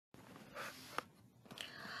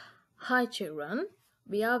Hi children,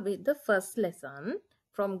 we are with the first lesson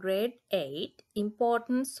from grade 8,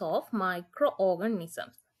 Importance of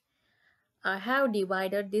Microorganisms. I have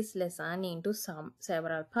divided this lesson into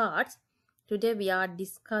several parts. Today we are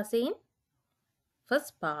discussing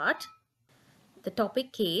first part. The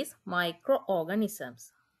topic is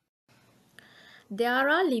microorganisms. There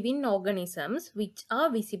are living organisms which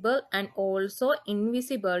are visible and also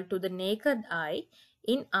invisible to the naked eye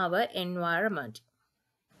in our environment.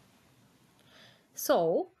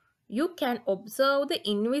 So, you can observe the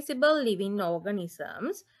invisible living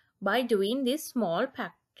organisms by doing this small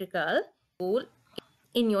practical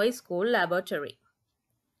in your school laboratory.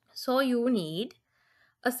 So, you need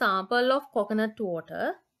a sample of coconut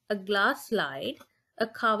water, a glass slide, a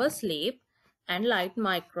cover slip, and light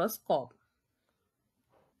microscope.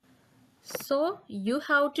 So, you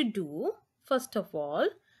have to do, first of all,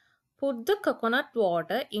 put the coconut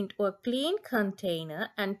water into a clean container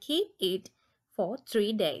and keep it for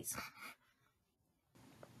 3 days.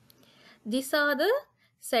 These are the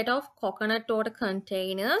set of coconut water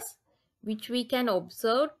containers which we can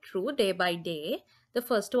observe through day by day. The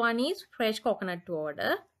first one is fresh coconut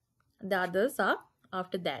water. The others are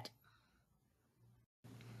after that.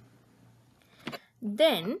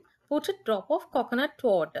 Then put a drop of coconut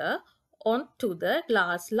water onto the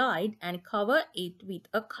glass slide and cover it with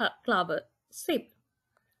a cover slip.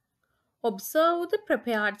 Observe the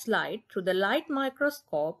prepared slide through the light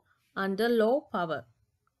microscope under low power.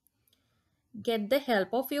 Get the help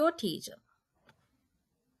of your teacher.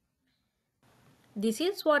 This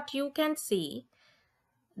is what you can see,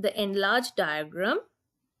 the enlarged diagram,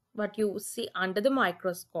 what you see under the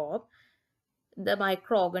microscope, the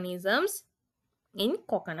microorganisms in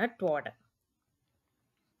coconut water.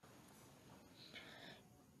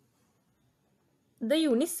 The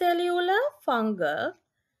unicellular fungal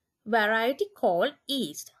variety called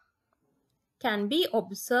yeast can be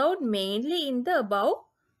observed mainly in the above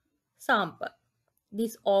sample.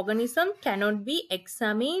 This organism cannot be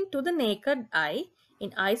examined to the naked eye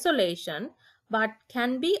in isolation but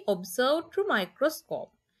can be observed through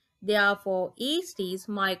microscope. Therefore, yeast is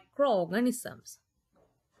microorganisms.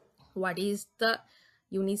 What is the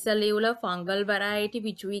unicellular fungal variety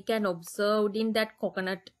which we can observe in that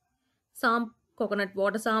coconut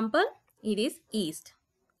water sample? It is yeast.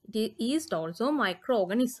 It is also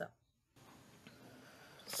microorganism.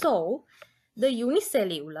 So, the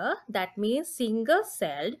unicellular, that means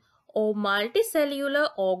single-celled or multicellular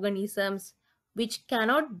organisms which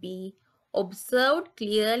cannot be observed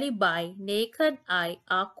clearly by naked eye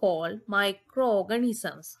are called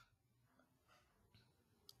microorganisms.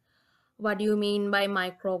 What do you mean by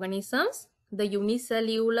microorganisms? The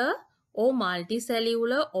unicellular or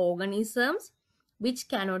multicellular organisms which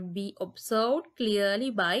cannot be observed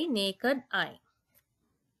clearly by naked eye.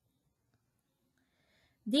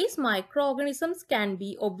 These microorganisms can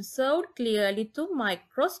be observed clearly through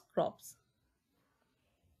microscopes.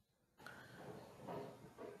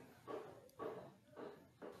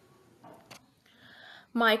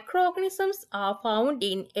 Microorganisms are found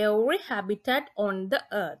in every habitat on the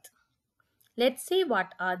earth. Let's see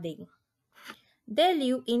what are they. They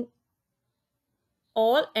live in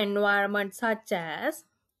all environments such as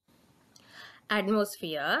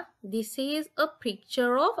atmosphere. This is a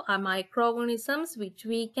picture of microorganisms which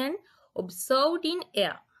we can observe in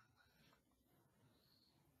air.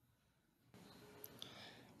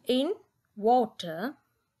 In water,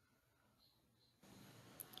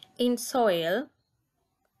 in soil,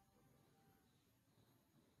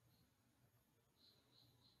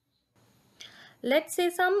 let's say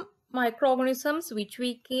some microorganisms which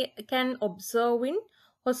we can observe in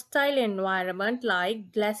hostile environment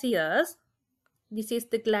like glaciers. This is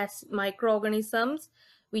the microorganisms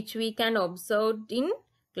which we can observe in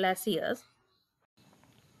glaciers.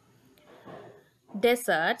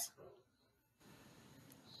 Deserts,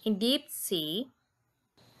 in deep sea,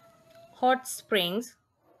 hot springs,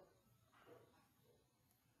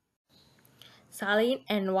 saline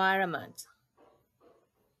environments.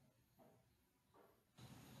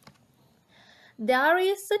 There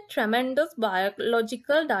is a tremendous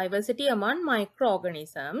biological diversity among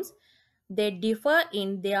microorganisms. They differ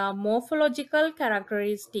in their morphological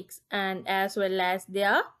characteristics and as well as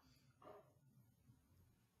their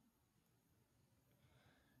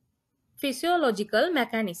physiological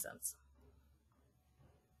mechanisms.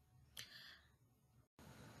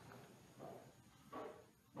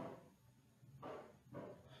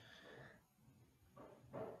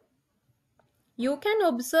 You can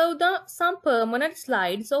observe some permanent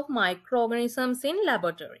slides of microorganisms in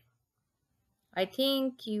laboratory. I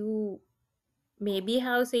think you maybe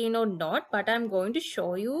have seen or not, but I'm going to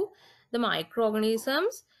show you The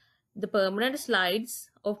microorganisms, the permanent slides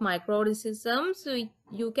of microorganisms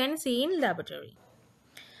you can see in laboratory.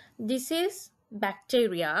 This is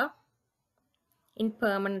bacteria in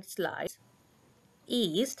permanent slides,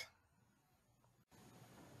 yeast,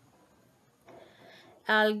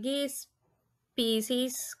 algae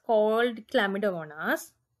species called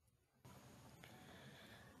chlamydomonas,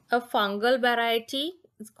 a fungal variety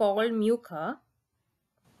is called muca,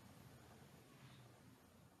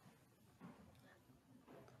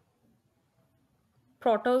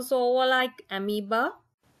 protozoa like amoeba,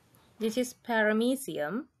 this is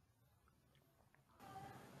paramecium.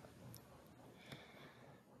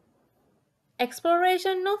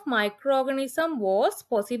 Exploration of microorganism was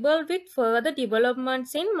possible with further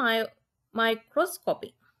developments in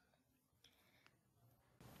microscopy.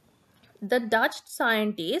 The Dutch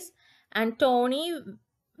scientist Antony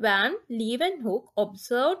van Leeuwenhoek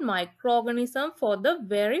observed microorganisms for the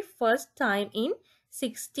very first time in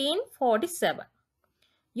 1647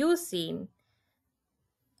 using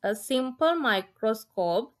a simple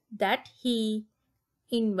microscope that he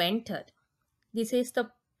invented. This is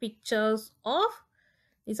the pictures of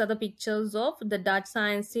These are the pictures of the Dutch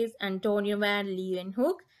scientist Antonio van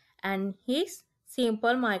Leeuwenhoek, and his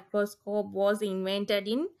simple microscope was invented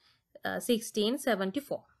in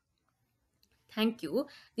 1674. Thank you.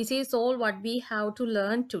 This is all what we have to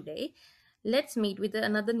learn today. Let's meet with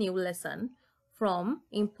another new lesson from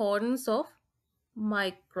importance of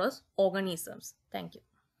microorganisms. Thank you.